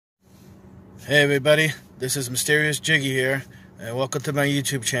Hey everybody, this is Mysterious Jiggy here, and welcome to my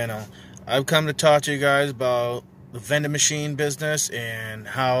YouTube channel. I've come to talk to you guys about the vending machine business and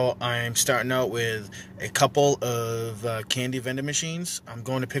how I'm starting out with a couple of candy vending machines I'm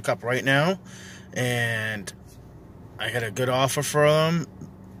going to pick up right now, and I got a good offer for them.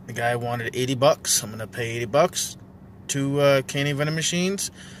 The guy wanted 80 bucks. I'm going to pay 80 bucks. Two candy vending machines.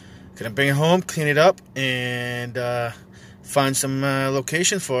 Gonna bring it home, clean it up, and find some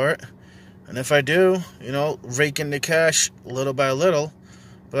location for it. And if I do, rake in the cash little by little.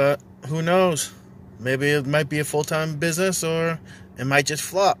 But who knows? Maybe it might be a full-time business, or it might just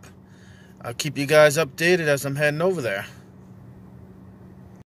flop. I'll keep you guys updated as I'm heading over there.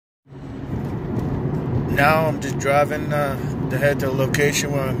 Now I'm just driving to head to the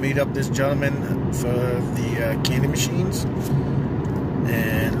location where I meet up this gentleman for the candy machines.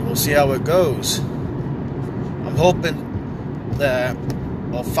 And we'll see how it goes. I'm hoping that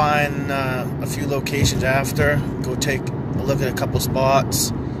I'll find a few locations after, go take a look at a couple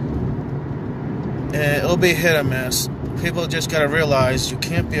spots. And it'll be hit or miss. People just gotta realize you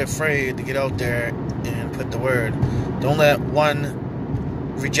can't be afraid to get out there and put the word. Don't let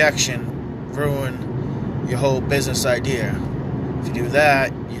one rejection ruin your whole business idea. If you do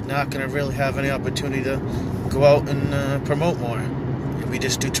that, you're not gonna really have any opportunity to go out and promote more. You'll be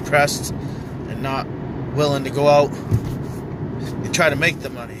just too depressed and not willing to go out and try to make the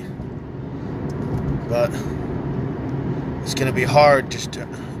money. But it's going to be hard just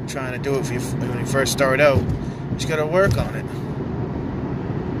trying to do it when you first start out. You just got to work on it.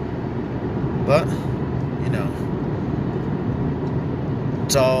 But,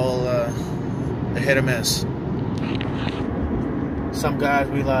 it's all a hit or miss. Some guys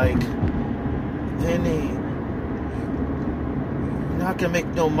be like, Vinny, you're not going to make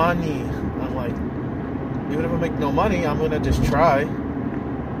no money. I'm like, even if I make no money, I'm going to just try.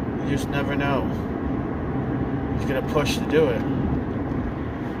 You just never know. You're going to push to do it.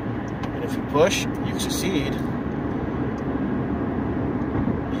 And if you push, you succeed.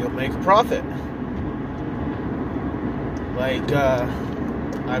 You'll make a profit. Like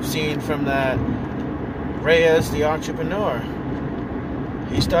I've seen from that Reyes, the entrepreneur.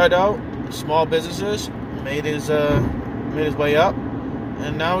 He started out small businesses, made his way up,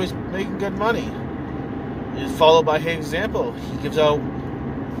 and now he's making good money. Is followed by his example. He gives out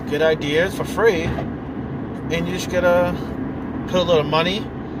good ideas for free, and you just gotta put a little money,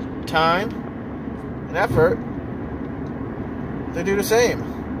 time, and effort to do the same.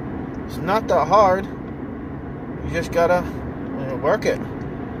 It's not that hard. You just gotta work it.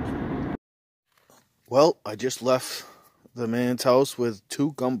 Well, I just left the man's house with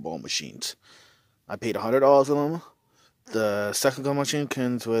 2 gumball machines. I paid $100 for them. The second gumball machine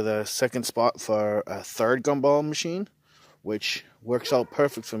comes with a second spot for a third gumball machine, which works out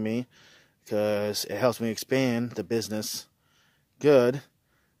perfect for me because it helps me expand the business good,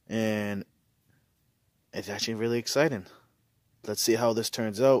 and it's actually really exciting. Let's see how this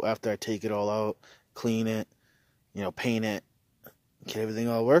turns out after I take it all out, clean it, paint it, get everything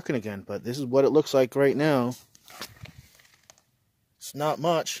all working again. But this is what it looks like right now. It's not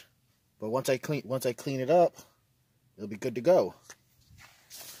much, but once I clean it up, it'll be good to go.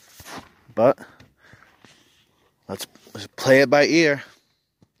 But let's play it by ear.